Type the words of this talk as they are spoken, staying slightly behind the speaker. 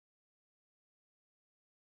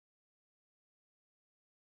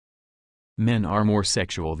Men are more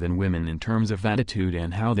sexual than women in terms of attitude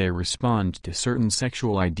and how they respond to certain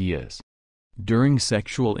sexual ideas. During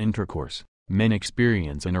sexual intercourse, men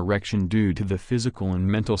experience an erection due to the physical and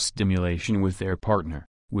mental stimulation with their partner,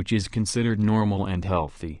 which is considered normal and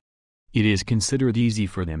healthy. It is considered easy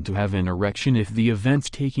for them to have an erection if the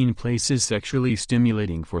event taking place is sexually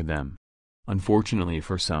stimulating for them. Unfortunately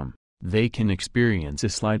for some, they can experience a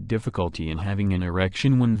slight difficulty in having an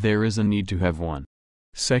erection when there is a need to have one.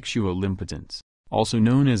 Sexual impotence, also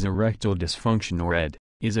known as erectile dysfunction or ED,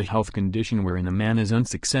 is a health condition wherein a man is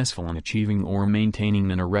unsuccessful in achieving or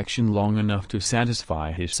maintaining an erection long enough to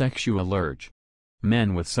satisfy his sexual urge.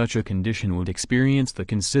 Men with such a condition would experience the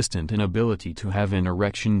consistent inability to have an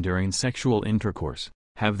erection during sexual intercourse,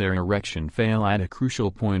 have their erection fail at a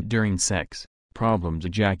crucial point during sex, problems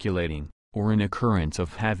ejaculating, or an occurrence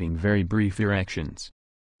of having very brief erections.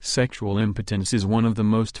 Sexual impotence is one of the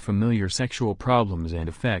most familiar sexual problems and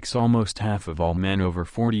affects almost half of all men over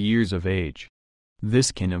 40 years of age.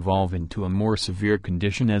 This can evolve into a more severe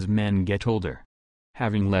condition as men get older.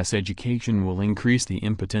 Having less education will increase the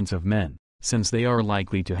impotence of men, since they are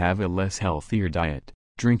likely to have a less healthier diet,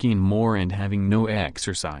 drinking more and having no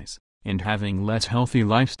exercise, and having less healthy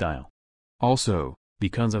lifestyle. Also,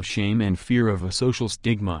 because of shame and fear of a social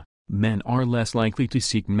stigma, men are less likely to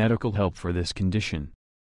seek medical help for this condition.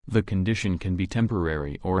 The condition can be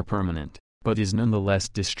temporary or permanent, but is nonetheless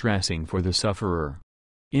distressing for the sufferer.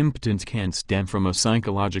 Impotence can stem from a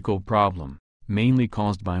psychological problem, mainly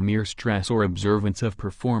caused by mere stress or observance of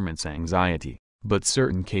performance anxiety, but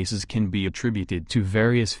certain cases can be attributed to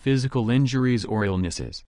various physical injuries or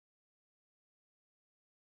illnesses.